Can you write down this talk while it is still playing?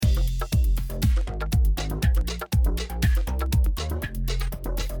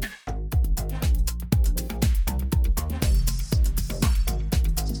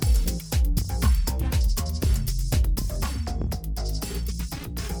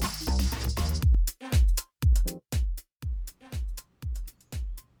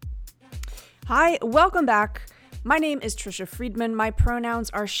Hi, welcome back. My name is Trisha Friedman. My pronouns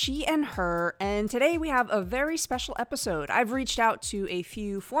are she and her, and today we have a very special episode. I've reached out to a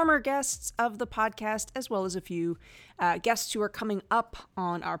few former guests of the podcast, as well as a few guests who are coming up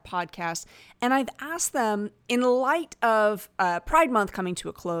on our podcast, and I've asked them, in light of Pride Month coming to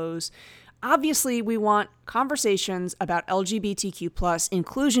a close, obviously, we want conversations about LGBTQ plus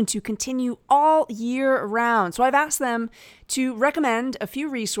inclusion to continue all year round. So I've asked them to recommend a few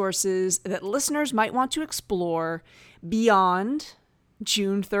resources that listeners might want to explore beyond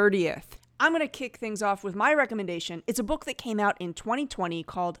June 30th. I'm going to kick things off with my recommendation. It's a book that came out in 2020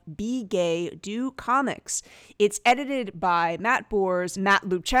 called Be Gay, Do Comics. It's edited by Matt Bors, Matt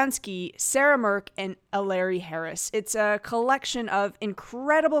Lubchansky, Sarah Merck, and Larry Harris. It's a collection of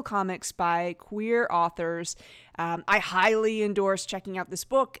incredible comics by queer authors. I highly endorse checking out this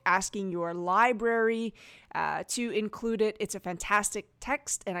book, asking your library to include it. It's a fantastic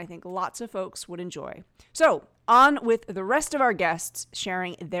text, and I think lots of folks would enjoy. So, on with the rest of our guests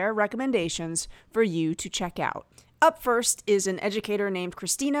sharing their recommendations for you to check out. Up first is an educator named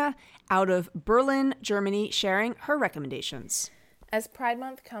Christina out of Berlin, Germany, sharing her recommendations. As Pride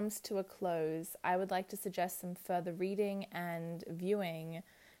Month comes to a close, I would like to suggest some further reading and viewing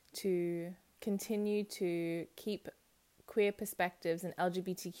to continue to keep queer perspectives and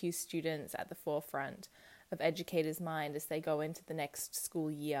LGBTQ students at the forefront of educators' mind as they go into the next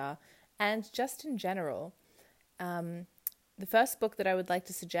school year and just in general. The first book that I would like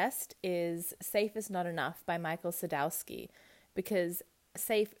to suggest is Safe is Not Enough by Michael Sadowski, because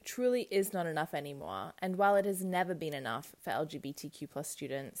safe truly is not enough anymore. And while it has never been enough for LGBTQ plus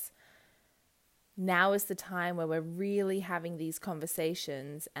students, now is the time where we're really having these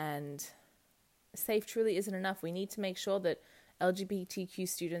conversations, and safe truly isn't enough. We need to make sure that LGBTQ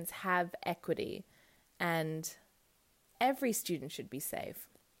students have equity, and every student should be safe.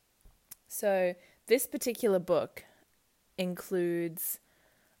 So this particular book includes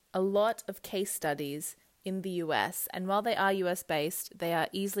a lot of case studies in the US, and while they are US based, they are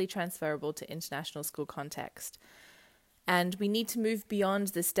easily transferable to international school context. And we need to move beyond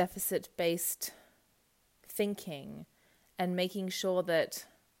this deficit-based thinking and making sure that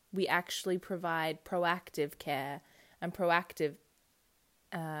we actually provide proactive care and proactive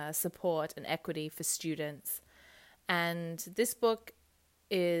support and equity for students. And this book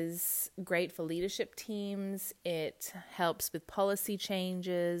is great for leadership teams. It helps with policy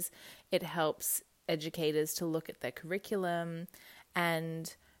changes. It helps educators to look at their curriculum.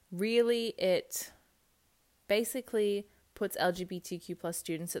 And really, it basically puts LGBTQ plus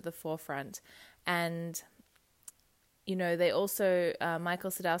students at the forefront. And, you know, they also,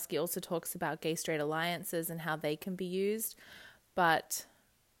 Michael Sadowski also talks about gay-straight alliances and how they can be used. But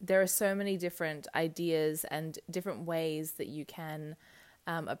there are so many different ideas and different ways that you can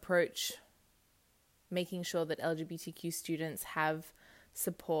approach making sure that LGBTQ students have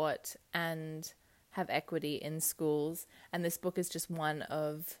support and have equity in schools. And this book is just one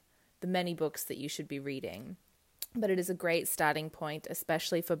of the many books that you should be reading. But it is a great starting point,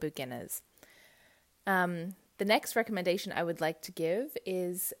 especially for beginners. The next recommendation I would like to give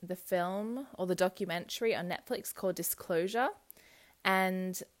is the film or the documentary on Netflix called Disclosure.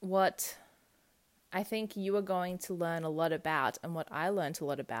 And what I think you are going to learn a lot about, and what I learned a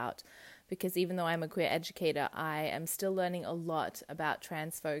lot about, because even though I'm a queer educator, I am still learning a lot about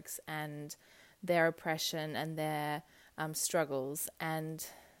trans folks and their oppression and their struggles. And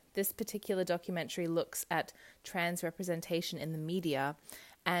this particular documentary looks at trans representation in the media,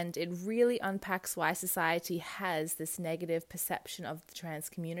 and it really unpacks why society has this negative perception of the trans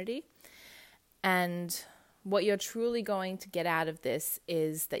community. And what you're truly going to get out of this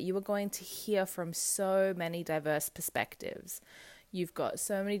is that you are going to hear from so many diverse perspectives. You've got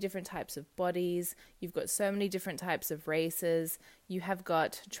so many different types of bodies. You've got so many different types of races. You have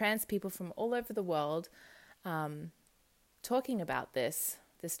got trans people from all over the world talking about this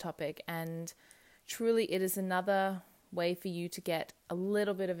topic. And truly, it is another way for you to get a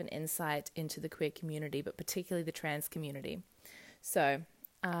little bit of an insight into the queer community, but particularly the trans community. So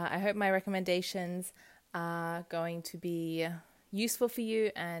I hope my recommendations are going to be useful for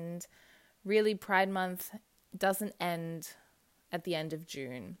you, and really Pride Month doesn't end at the end of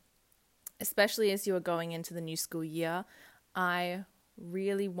June. Especially as you are going into the new school year, I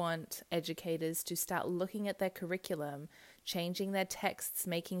really want educators to start looking at their curriculum, changing their texts,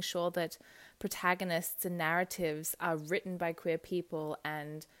 making sure that protagonists and narratives are written by queer people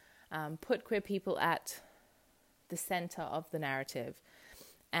and put queer people at the center of the narrative.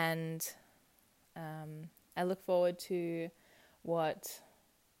 And I look forward to what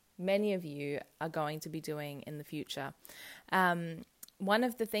many of you are going to be doing in the future. one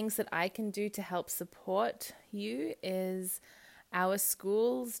of the things that I can do to help support you is our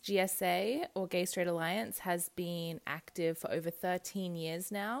school's GSA, or Gay Straight Alliance, has been active for over 13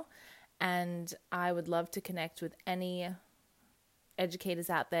 years now. And I would love to connect with any educators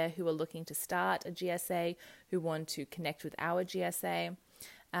out there who are looking to start a GSA, who want to connect with our GSA.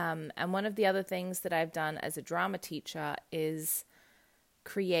 And one of the other things that I've done as a drama teacher is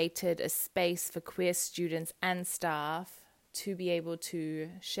created a space for queer students and staff to be able to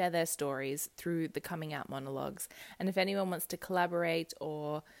share their stories through the coming out monologues. And if anyone wants to collaborate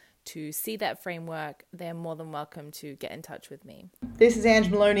or to see that framework, they're more than welcome to get in touch with me. This is Ange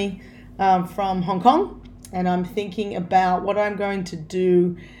Maloney from Hong Kong, and I'm thinking about what I'm going to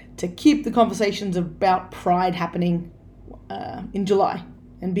do to keep the conversations about Pride happening in July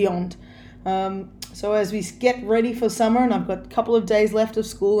and beyond. So as we get ready for summer, and I've got a couple of days left of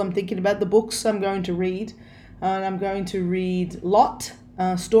school, I'm thinking about the books I'm going to read. And I'm going to read Lot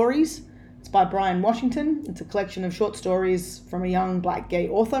Stories. It's by Brian Washington. It's a collection of short stories from a young black gay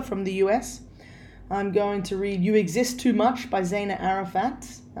author from the US. I'm going to read You Exist Too Much by Zaina Arafat,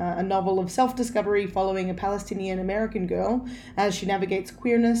 a novel of self-discovery following a Palestinian-American girl as she navigates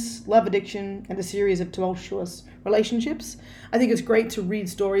queerness, love addiction, and a series of tumultuous relationships. I think it's great to read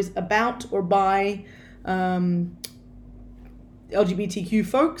stories about or by LGBTQ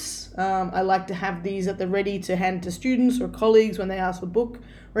folks. I like to have these at the ready to hand to students or colleagues when they ask for book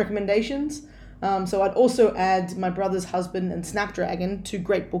recommendations. So I'd also add My Brother's Husband and Snapdragon, two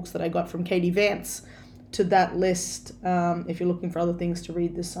great books that I got from Katie Vance, to that list if you're looking for other things to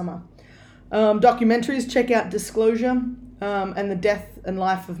read this summer. Documentaries, check out Disclosure and the Death and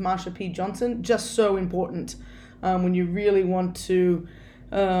Life of Marsha P. Johnson. Just so important when you really want to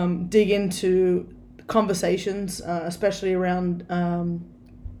dig into conversations, especially around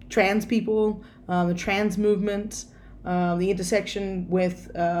trans people, the trans movement, the intersection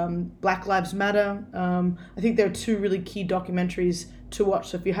with Black Lives Matter. I think there are two really key documentaries to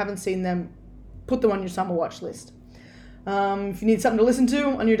watch. So if you haven't seen them, put them on your summer watch list. If you need something to listen to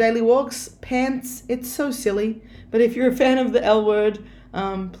on your daily walks, Pants. It's so silly, but if you're a fan of the L Word,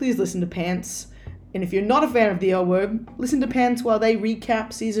 please listen to Pants. And if you're not a fan of the L Word, listen to Pants while they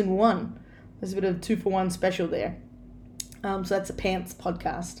recap season 1. There's a bit of 2-for-1 special there. So that's a Pants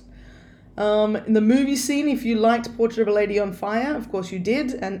podcast. In the movie scene, if you liked Portrait of a Lady on Fire, of course you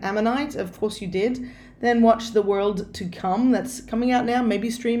did, and Ammonite, of course you did, then watch The World to Come. That's coming out now, maybe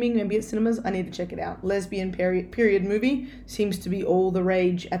streaming, maybe at cinemas. I need to check it out. Lesbian period movie seems to be all the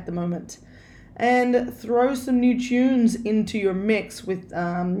rage at the moment. And throw some new tunes into your mix with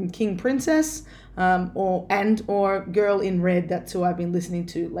King Princess or Girl in Red. That's who I've been listening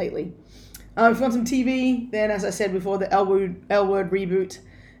to lately. If you want some TV, then as I said before, the L Word reboot.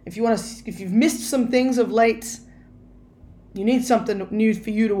 If you've missed some things of late, you need something new for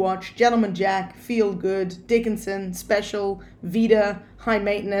you to watch. Gentleman Jack, Feel Good, Dickinson, Special, Vita, High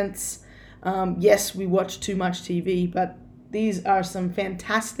Maintenance. Yes, we watch too much TV, but these are some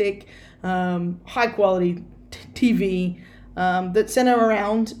fantastic, high quality TV that center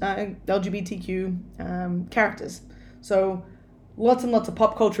around LGBTQ characters. So lots and lots of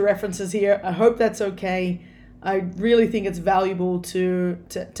pop culture references here. I hope that's okay. I really think it's valuable to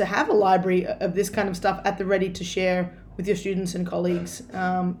have a library of this kind of stuff at the ready to share with your students and colleagues.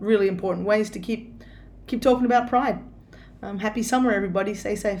 Really important ways to keep talking about Pride. Happy summer, everybody.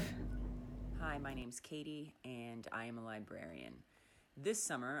 Stay safe. Hi, my name's Katie, and I am a librarian. This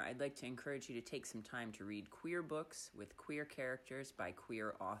summer, I'd like to encourage you to take some time to read queer books with queer characters by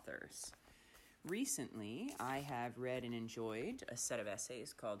queer authors. Recently, I have read and enjoyed a set of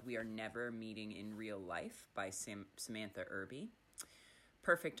essays called We Are Never Meeting in Real Life by Samantha Irby.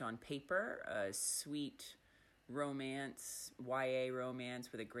 Perfect on paper, a sweet romance, YA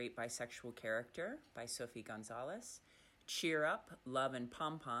romance with a great bisexual character by Sophie Gonzalez. Cheer Up, Love and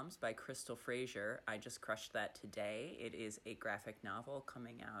Pom-Poms by Crystal Frazier. I just crushed that today. It is a graphic novel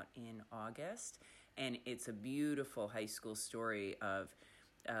coming out in August, and it's a beautiful high school story of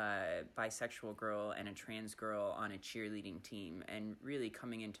bisexual girl and a trans girl on a cheerleading team and really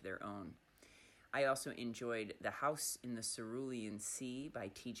coming into their own. I also enjoyed The House in the Cerulean Sea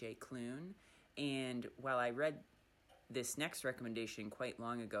by T.J. Klune, and while I read this next recommendation quite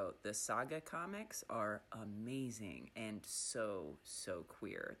long ago, the Saga comics are amazing and so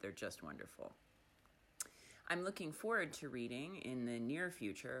queer. They're just wonderful. I'm looking forward to reading in the near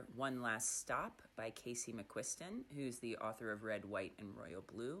future One Last Stop by Casey McQuiston, who's the author of Red, White, and Royal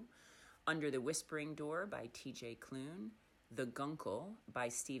Blue, Under the Whispering Door by T.J. Klune, The Guncle by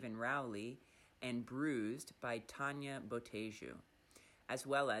Stephen Rowley, and Bruised by Tanya Boteju, as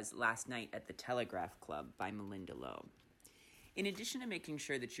well as Last Night at the Telegraph Club by Melinda Loeb. In addition to making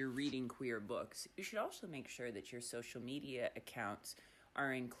sure that you're reading queer books, you should also make sure that your social media accounts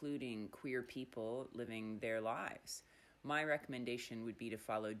are including queer people living their lives. My recommendation would be to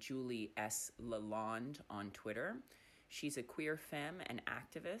follow Julie S. Lalonde on Twitter. She's a queer femme and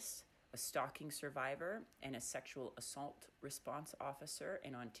activist, a stalking survivor, and a sexual assault response officer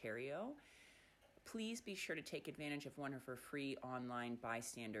in Ontario. Please be sure to take advantage of one of her free online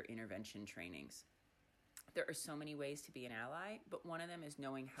bystander intervention trainings. There are so many ways to be an ally, but one of them is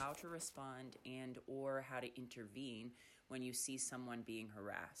knowing how to respond and or how to intervene when you see someone being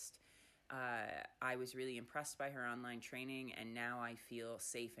harassed. I was really impressed by her online training, and now I feel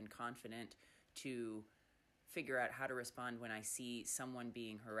safe and confident to figure out how to respond when I see someone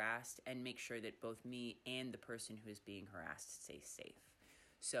being harassed and make sure that both me and the person who is being harassed stay safe.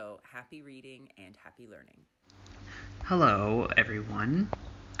 So happy reading and happy learning. Hello, everyone.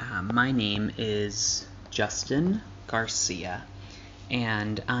 My name is Justin Garcia,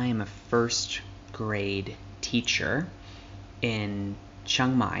 and I am a first grade teacher in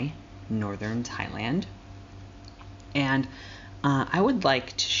Chiang Mai, northern Thailand. And I would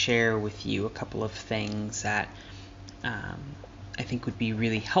like to share with you a couple of things that I think would be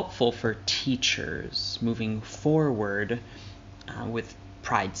really helpful for teachers moving forward with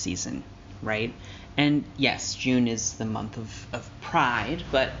Pride season, right? And yes, June is the month of Pride,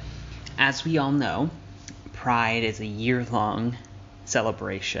 but as we all know, Pride is a year-long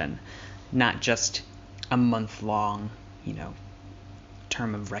celebration, not just a month-long,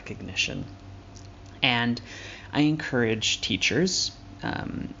 term of recognition. And I encourage teachers,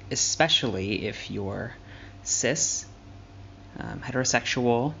 especially if you're cis,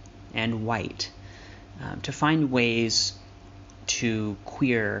 heterosexual, and white, to find ways to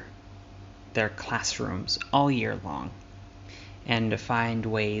queer their classrooms all year long, and to find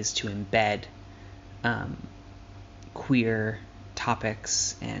ways to embed queer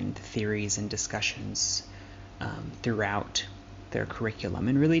topics and theories and discussions throughout their curriculum,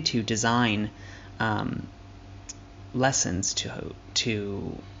 and really to design lessons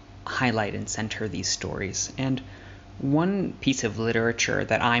to highlight and center these stories. And one piece of literature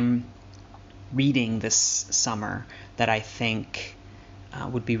that I'm reading this summer that I think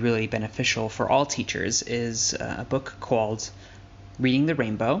would be really beneficial for all teachers is a book called Reading the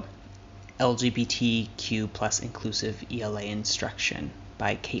Rainbow, LGBTQ plus inclusive ELA instruction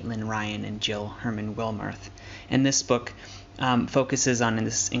by Caitlin Ryan and Jill Herman Wilmarth. And this book focuses on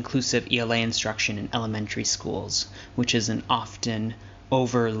this inclusive ELA instruction in elementary schools, which is an often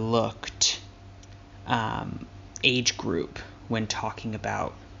overlooked age group when talking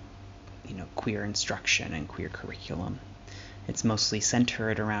about queer instruction and queer curriculum. It's mostly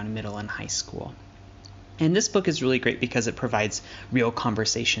centered around middle and high school. And this book is really great because it provides real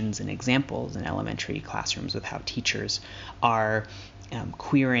conversations and examples in elementary classrooms with how teachers are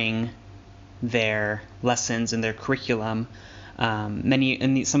queering their lessons and their curriculum.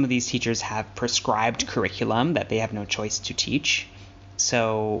 Some of these teachers have prescribed curriculum that they have no choice to teach.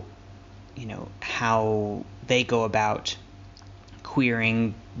 So, how they go about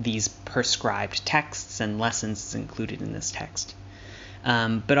queering these prescribed texts and lessons included in this text.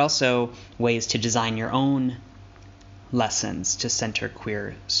 But also ways to design your own lessons to center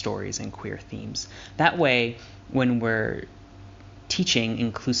queer stories and queer themes. That way, when we're teaching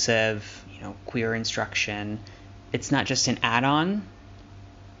inclusive, queer instruction, it's not just an add-on.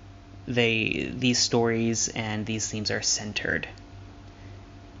 These stories and these themes are centered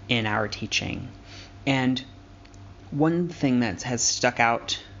in our teaching. And one thing that has stuck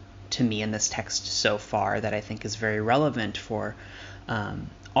out to me in this text so far that I think is very relevant for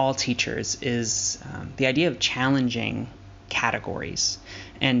all teachers is the idea of challenging categories.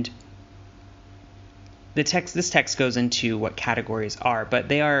 And this text goes into what categories are,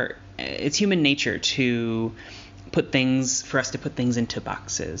 but it's human nature for us to put things into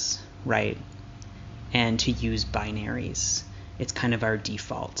boxes, right? And to use binaries. It's kind of our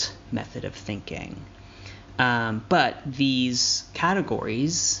default method of thinking. But these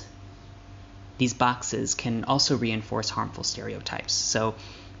categories, these boxes, can also reinforce harmful stereotypes. So,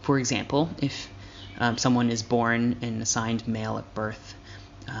 for example, if someone is born and assigned male at birth,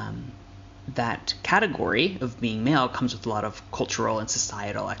 that category of being male comes with a lot of cultural and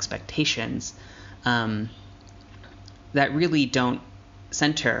societal expectations that really don't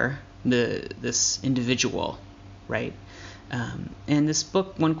center this individual, right? And this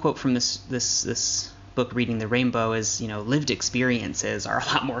book, one quote from this book, Reading the Rainbow, is, lived experiences are a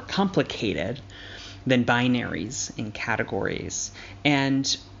lot more complicated than binaries and categories.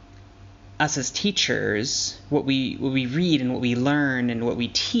 And us as teachers, what we read and what we learn and what we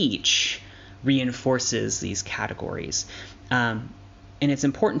teach reinforces these categories. And it's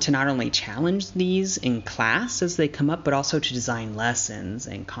important to not only challenge these in class as they come up, but also to design lessons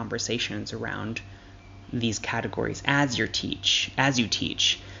and conversations around these categories as you teach,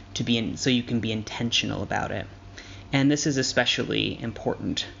 so you can be intentional about it. And this is especially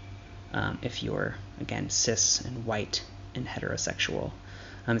important if you're, again, cis and white and heterosexual.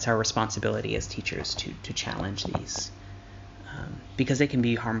 It's our responsibility as teachers to challenge these because they can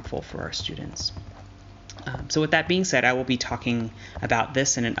be harmful for our students. So with that being said, I will be talking about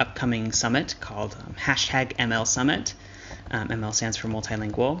this in an upcoming summit called #ML Summit. ML stands for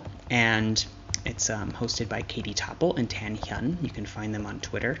multilingual, and it's hosted by Katie Topple and Tan Hyun. You can find them on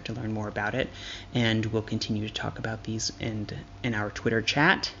Twitter to learn more about it, and we'll continue to talk about these in our Twitter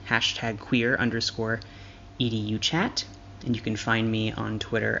chat, #queer_EDU chat, and you can find me on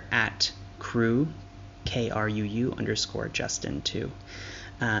Twitter at Kruu, KRUU_Justin too.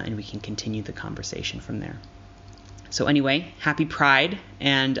 And we can continue the conversation from there. So anyway, happy Pride,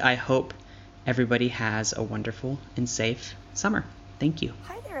 and I hope everybody has a wonderful and safe summer. Thank you.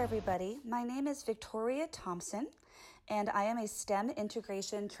 Hi there, everybody. My name is Victoria Thompson, and I am a STEM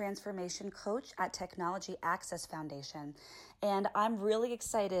integration transformation coach at Technology Access Foundation. And I'm really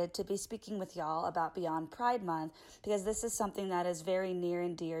excited to be speaking with y'all about Beyond Pride Month because this is something that is very near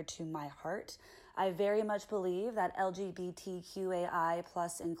and dear to my heart. I very much believe that LGBTQAI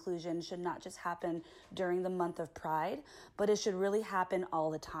plus inclusion should not just happen during the month of Pride, but it should really happen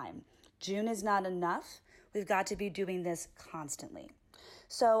all the time. June is not enough. We've got to be doing this constantly.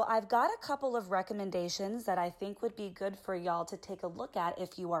 So I've got a couple of recommendations that I think would be good for y'all to take a look at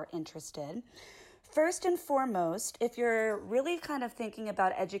if you are interested. First and foremost, if you're really kind of thinking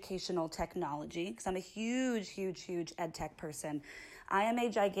about educational technology, because I'm a huge ed tech person, I am a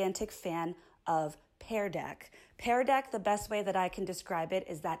gigantic fan of Pear Deck. Pear Deck, the best way that I can describe it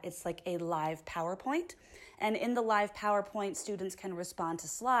is that it's like a live PowerPoint. And in the live PowerPoint, students can respond to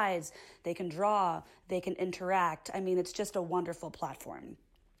slides, they can draw, they can interact. I mean, it's just a wonderful platform.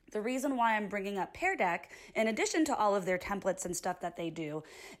 The reason why I'm bringing up Pear Deck, in addition to all of their templates and stuff that they do,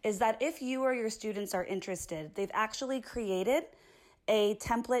 is that if you or your students are interested, they've actually created a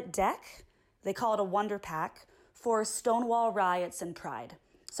template deck, they call it a Wonder Pack, for Stonewall riots and Pride.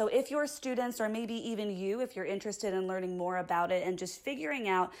 So if your students, or maybe even you, if you're interested in learning more about it and just figuring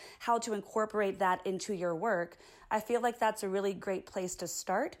out how to incorporate that into your work, I feel like that's a really great place to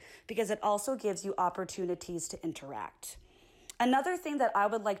start because it also gives you opportunities to interact. Another thing that I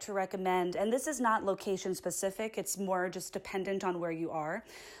would like to recommend, and this is not location specific, it's more just dependent on where you are.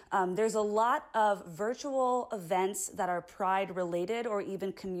 There's a lot of virtual events that are Pride related or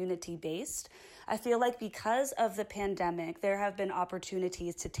even community based. I feel like because of the pandemic, there have been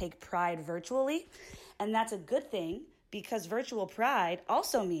opportunities to take Pride virtually, and that's a good thing because virtual Pride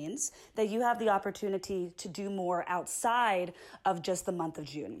also means that you have the opportunity to do more outside of just the month of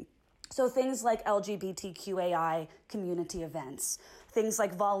June. So things like LGBTQAI community events, things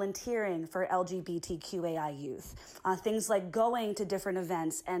like volunteering for LGBTQAI youth, things like going to different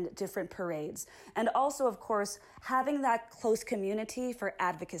events and different parades, and also, of course, having that close community for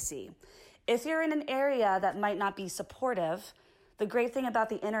advocacy. If you're in an area that might not be supportive, the great thing about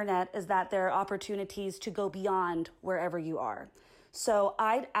the internet is that there are opportunities to go beyond wherever you are. So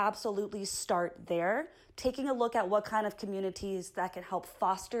I'd absolutely start there, taking a look at what kind of communities that can help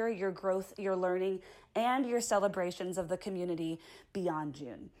foster your growth, your learning, and your celebrations of the community beyond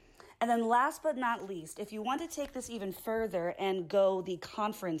June. And then last but not least, if you want to take this even further and go the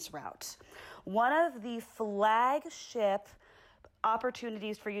conference route, one of the flagship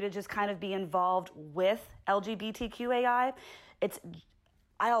opportunities for you to just kind of be involved with LGBTQAI,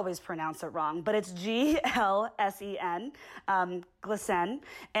 I always pronounce it wrong, but it's GLSEN, GLSEN,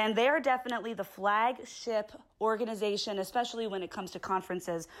 and they are definitely the flagship organization, especially when it comes to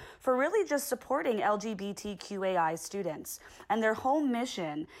conferences, for really just supporting LGBTQAI students. And their whole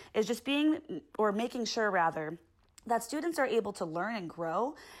mission is just making sure that students are able to learn and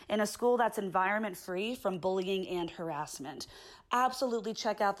grow in a school that's environment-free from bullying and harassment. Absolutely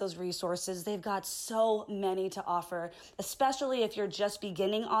check out those resources. They've got so many to offer, especially if you're just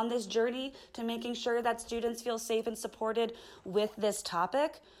beginning on this journey to making sure that students feel safe and supported with this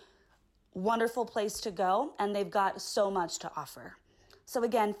topic. Wonderful place to go, and they've got so much to offer. So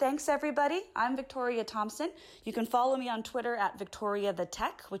again, thanks everybody. I'm Victoria Thompson. You can follow me on Twitter at Victoria the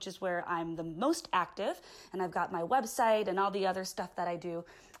Tech, which is where I'm the most active, and I've got my website and all the other stuff that I do.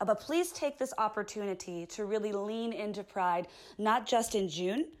 But please take this opportunity to really lean into Pride, not just in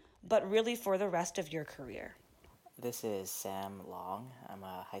June, but really for the rest of your career. This is Sam Long. I'm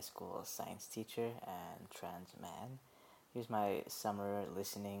a high school science teacher and trans man. Here's my summer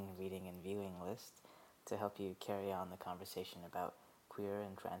listening, reading, and viewing list. to help you carry on the conversation about queer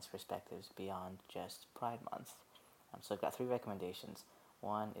and trans perspectives beyond just Pride Month. So I've got 3 recommendations.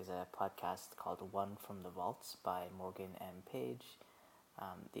 One is a podcast called One from the Vaults by Morgan M. Page.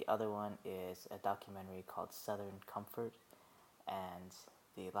 The other one is a documentary called Southern Comfort. And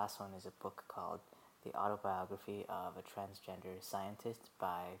the last one is a book called The Autobiography of a Transgender Scientist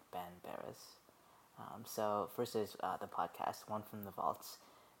by Ben Barres. So first is the podcast, One from the Vaults.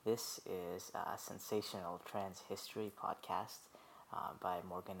 This is a sensational trans history podcast by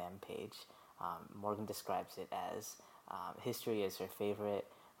Morgan M. Page. Morgan describes it as history is her favorite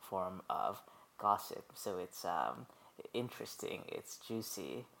form of gossip. So it's interesting, it's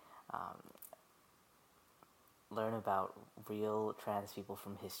juicy. Learn about real trans people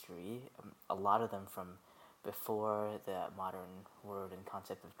from history, a lot of them from before the modern word and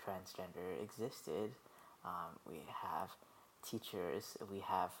concept of transgender existed. We have teachers, we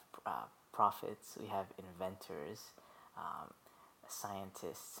have prophets, we have inventors,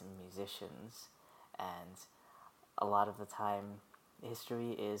 scientists, musicians, and a lot of the time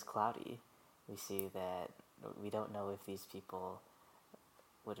history is cloudy. We see that we don't know if these people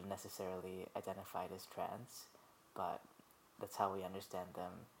would have necessarily identified as trans, but that's how we understand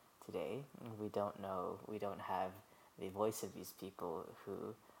them today. We don't know, we don't have the voice of these people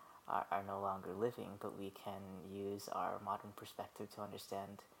who are no longer living, but we can use our modern perspective to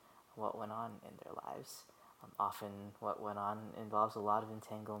understand what went on in their lives. Often what went on involves a lot of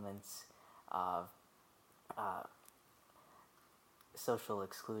entanglements of social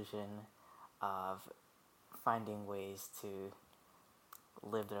exclusion, of finding ways to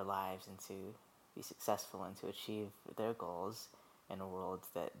live their lives and to be successful and to achieve their goals in a world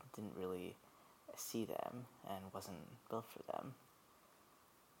that didn't really see them and wasn't built for them.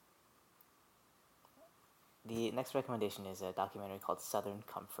 The next recommendation is a documentary called Southern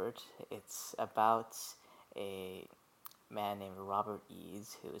Comfort. It's about a man named Robert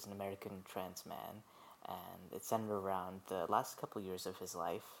Eades, who is an American trans man, and it's centered around the last couple years of his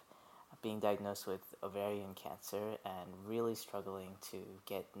life, being diagnosed with ovarian cancer and really struggling to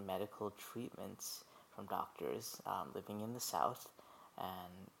get medical treatments from doctors, living in the South.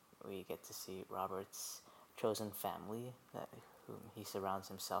 And we get to see Robert's chosen family whom he surrounds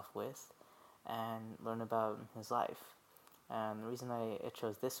himself with, and learn about his life. And the reason I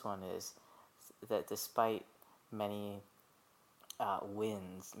chose this one is that despite many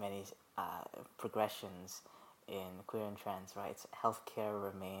wins, many progressions in queer and trans rights, healthcare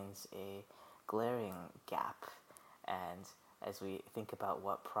remains a glaring gap. And as we think about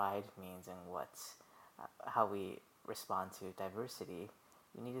what pride means and how we respond to diversity,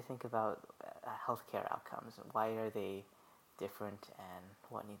 we need to think about healthcare outcomes. Why are they different, and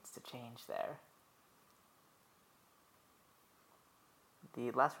what needs to change there?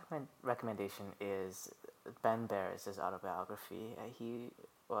 The last recommendation is Ben Barres' autobiography. He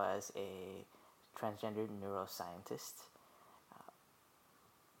was a transgender neuroscientist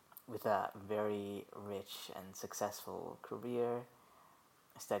with a very rich and successful career,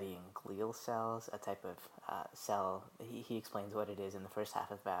 studying glial cells, a type of cell. He explains what it is in the first half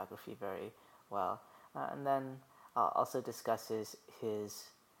of the biography very well, and then also discusses his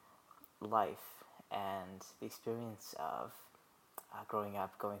life and the experience of growing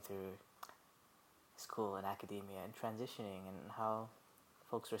up, going through school and academia, and transitioning, and how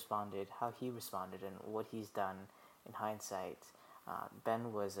folks responded, how he responded, and what he's done in hindsight.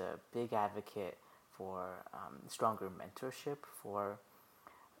 Ben was a big advocate for stronger mentorship for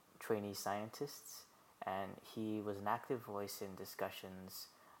trainee scientists, and he was an active voice in discussions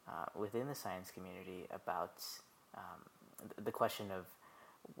within the science community about the question of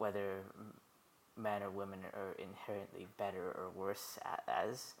whether men or women are inherently better or worse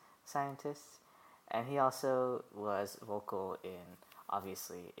as scientists. And he also was vocal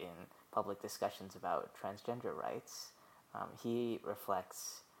obviously in public discussions about transgender rights. He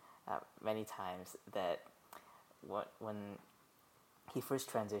reflects many times that when he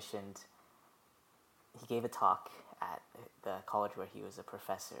first transitioned, he gave a talk at the college where he was a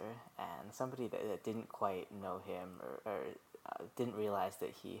professor, and somebody that didn't quite know him or didn't realize that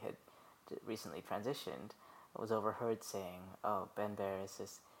he had recently transitioned was overheard saying, "Oh, Ben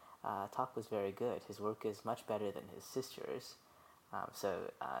Barres' talk was very good. His work is much better than his sister's."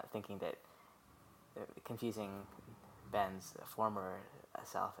 Thinking that, confusing Ben's former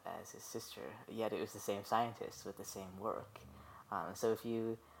self as his sister, yet it was the same scientist with the same work. So if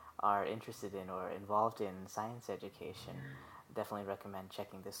you are interested in or involved in science education, definitely recommend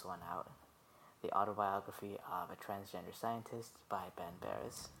checking this one out. The Autobiography of a Transgender Scientist by Ben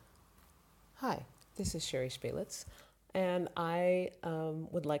Barres. Hi, this is Sherry Spalitz. and I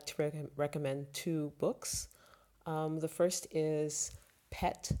would like to recommend two books. The first is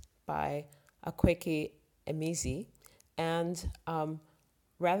Pet by Akwaeke Emezi, and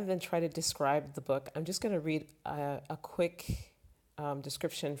rather than try to describe the book, I'm just going to read a quick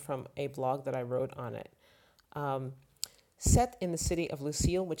description from a blog that I wrote on it. Set in the city of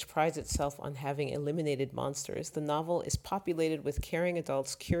Lucille, which prides itself on having eliminated monsters, the novel is populated with caring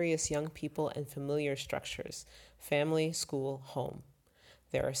adults, curious young people, and familiar structures: family, school, home.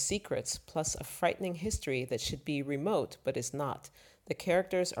 There are secrets, plus a frightening history that should be remote, but is not. The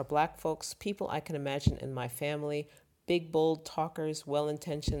characters are Black folks, people I can imagine in my family, big, bold talkers,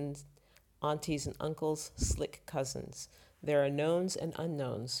 well-intentioned aunties and uncles, slick cousins. There are knowns and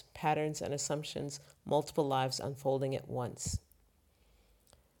unknowns, patterns and assumptions, multiple lives unfolding at once.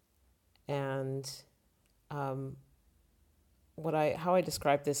 And how I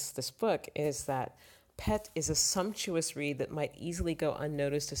describe this book is that Pet is a sumptuous read that might easily go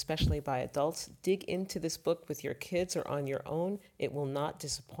unnoticed, especially by adults. Dig into this book with your kids or on your own. It will not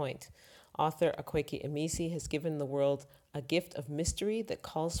disappoint. Author Akwaeke Emezi has given the world a gift of mystery that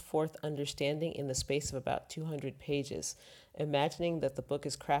calls forth understanding in the space of about 200 pages. Imagining that the book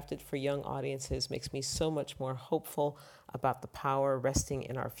is crafted for young audiences makes me so much more hopeful about the power resting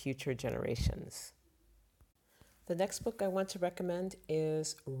in our future generations. The next book I want to recommend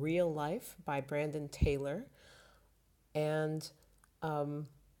is Real Life by Brandon Taylor. And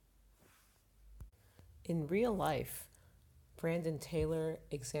in Real Life, Brandon Taylor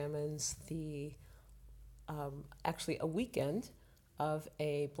examines the actually a weekend of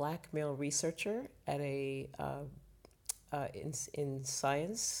a Black male researcher at a in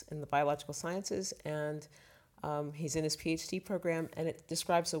science, in the biological sciences, and he's in his PhD program, and it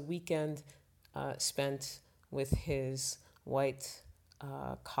describes a weekend spent with his white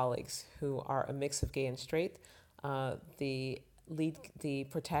colleagues who are a mix of gay and straight. The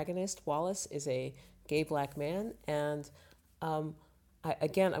protagonist, Wallace, is a gay Black man, and I'm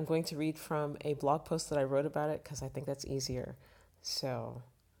going to read from a blog post that I wrote about it because I think that's easier. So,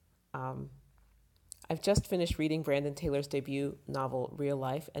 I've just finished reading Brandon Taylor's debut novel, Real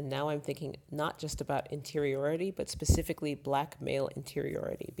Life, and now I'm thinking not just about interiority, but specifically Black male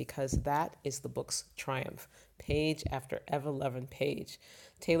interiority, because that is the book's triumph, page after ever-loving page.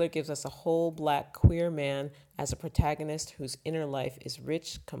 Taylor gives us a whole Black queer man as a protagonist whose inner life is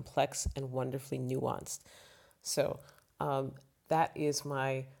rich, complex, and wonderfully nuanced. So that is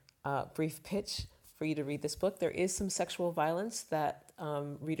my brief pitch for you to read this book. There is some sexual violence that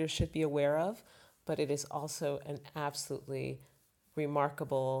readers should be aware of, but it is also an absolutely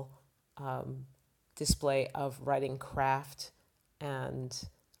remarkable display of writing craft and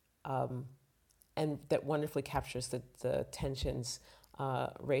that wonderfully captures the tensions,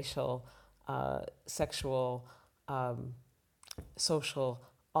 racial, sexual, social,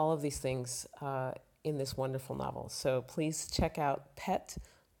 all of these things in this wonderful novel. So please check out Pet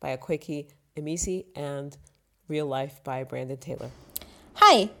by Akwaeke Emezi and Real Life by Brandon Taylor.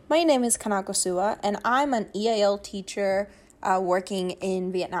 Hi, my name is Kanako Sua, and I'm an EAL teacher working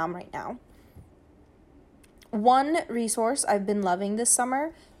in Vietnam right now. One resource I've been loving this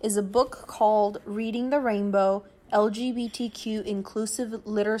summer is a book called Reading the Rainbow, LGBTQ Inclusive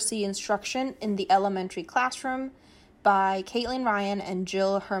Literacy Instruction in the Elementary Classroom by Caitlin Ryan and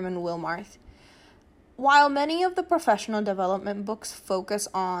Jill Herman-Wilmarth. While many of the professional development books focus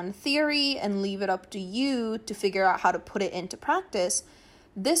on theory and leave it up to you to figure out how to put it into practice,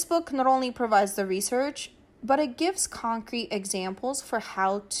 this book not only provides the research, but it gives concrete examples for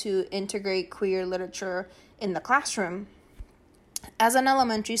how to integrate queer literature in the classroom. As an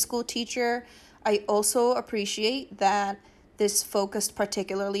elementary school teacher, I also appreciate that this focused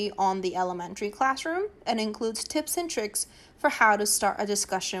particularly on the elementary classroom and includes tips and tricks for how to start a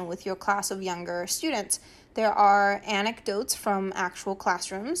discussion with your class of younger students. There are anecdotes from actual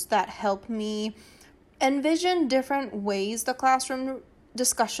classrooms that help me envision different ways the classroom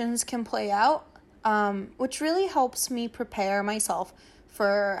discussions can play out, which really helps me prepare myself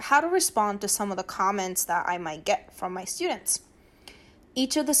for how to respond to some of the comments that I might get from my students.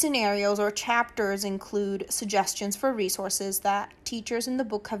 Each of the scenarios or chapters include suggestions for resources that teachers in the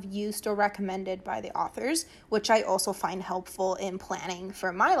book have used or recommended by the authors, which I also find helpful in planning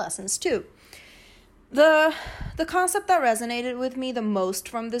for my lessons too. The concept that resonated with me the most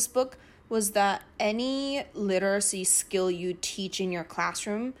from this book was that any literacy skill you teach in your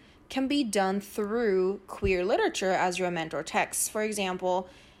classroom can be done through queer literature as your mentor text. For example,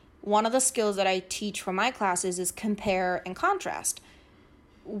 one of the skills that I teach for my classes is compare and contrast.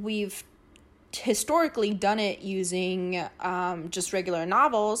 We've historically done it using just regular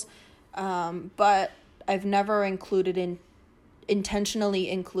novels, but I've never intentionally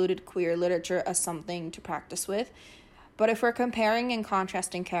included queer literature as something to practice with. But if we're comparing and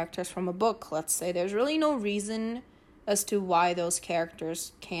contrasting characters from a book, let's say, there's really no reason as to why those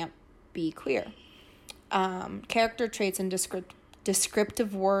characters can't be queer. Character traits and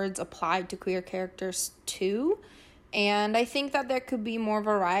descriptive words applied to queer characters too. And I think that there could be more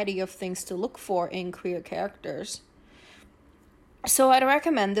variety of things to look for in queer characters. So I'd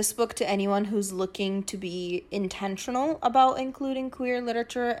recommend this book to anyone who's looking to be intentional about including queer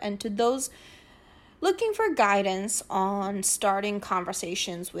literature, and to those looking for guidance on starting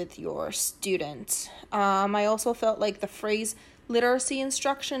conversations with your students. I also felt like the phrase literacy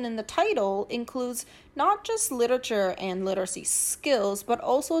instruction in the title includes not just literature and literacy skills, but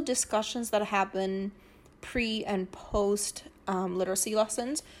also discussions that happen pre and post literacy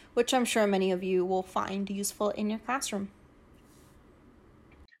lessons, which I'm sure many of you will find useful in your classroom.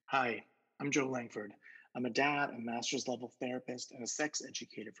 Hi, I'm Joe Langford. I'm a dad, a master's level therapist, and a sex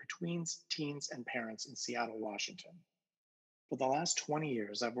educator for tweens, teens, and parents in Seattle, Washington. For the last 20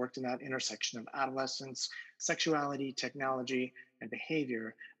 years, I've worked in that intersection of adolescence, sexuality, technology, and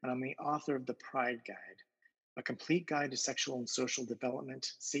behavior, and I'm the author of The Pride Guide, a complete guide to sexual and social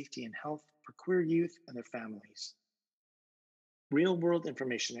development, safety, and health for queer youth and their families. Real-world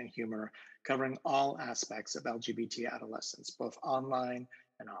information and humor covering all aspects of LGBT adolescence, both online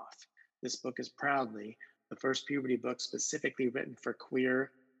and off. This book is proudly the first puberty book specifically written for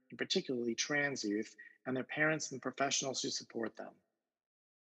queer, and particularly trans youth, and their parents and professionals who support them.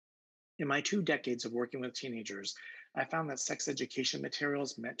 In my 2 decades of working with teenagers, I found that sex education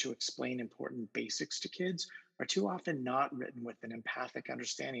materials meant to explain important basics to kids are too often not written with an empathic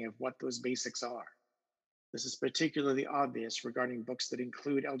understanding of what those basics are. This is particularly obvious regarding books that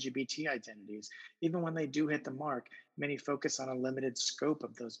include LGBT identities. Even when they do hit the mark, many focus on a limited scope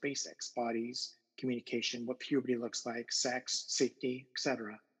of those basics: bodies, communication, what puberty looks like, sex, safety,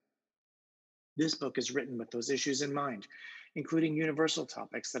 etc. This book is written with those issues in mind, including universal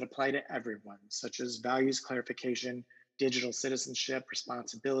topics that apply to everyone, such as values clarification, digital citizenship,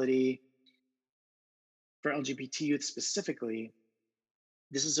 responsibility. For LGBT youth specifically,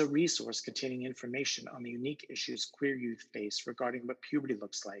 this is a resource containing information on the unique issues queer youth face regarding what puberty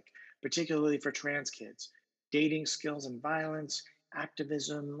looks like, particularly for trans kids: dating skills and violence,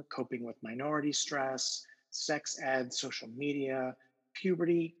 activism, coping with minority stress, sex ed, social media,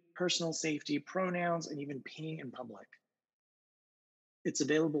 puberty, personal safety, pronouns, and even peeing in public. It's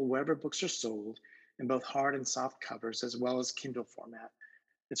available wherever books are sold, in both hard and soft covers, as well as Kindle format.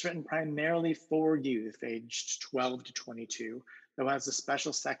 It's written primarily for youth aged 12 to 22, though has a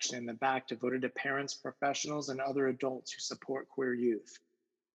special section in the back devoted to parents, professionals, and other adults who support queer youth.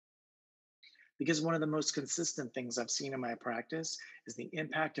 Because one of the most consistent things I've seen in my practice is the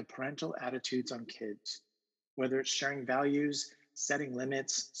impact of parental attitudes on kids. Whether it's sharing values, setting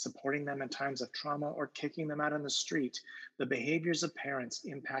limits, supporting them in times of trauma, or kicking them out on the street, the behaviors of parents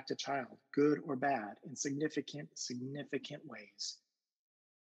impact a child, good or bad, in significant ways.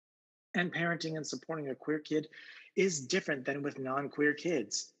 And parenting and supporting a queer kid is different than with non-queer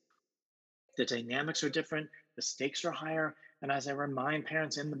kids. The dynamics are different, the stakes are higher, and as I remind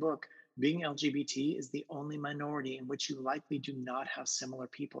parents in the book, being LGBT is the only minority in which you likely do not have similar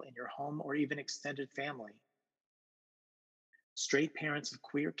people in your home or even extended family. Straight parents of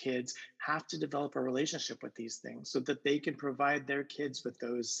queer kids have to develop a relationship with these things so that they can provide their kids with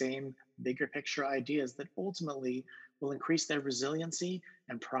those same bigger picture ideas that ultimately will increase their resiliency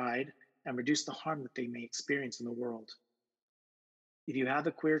and pride and reduce the harm that they may experience in the world. If you have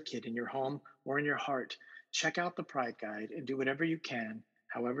a queer kid in your home or in your heart, check out the Pride Guide and do whatever you can,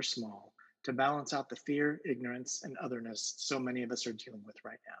 however small, to balance out the fear, ignorance, and otherness so many of us are dealing with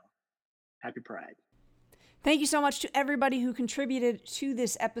right now. Happy Pride. Thank you so much to everybody who contributed to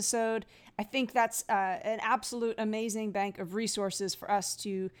this episode. I think that's an absolute amazing bank of resources for us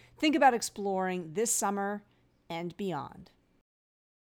to think about exploring this summer and beyond.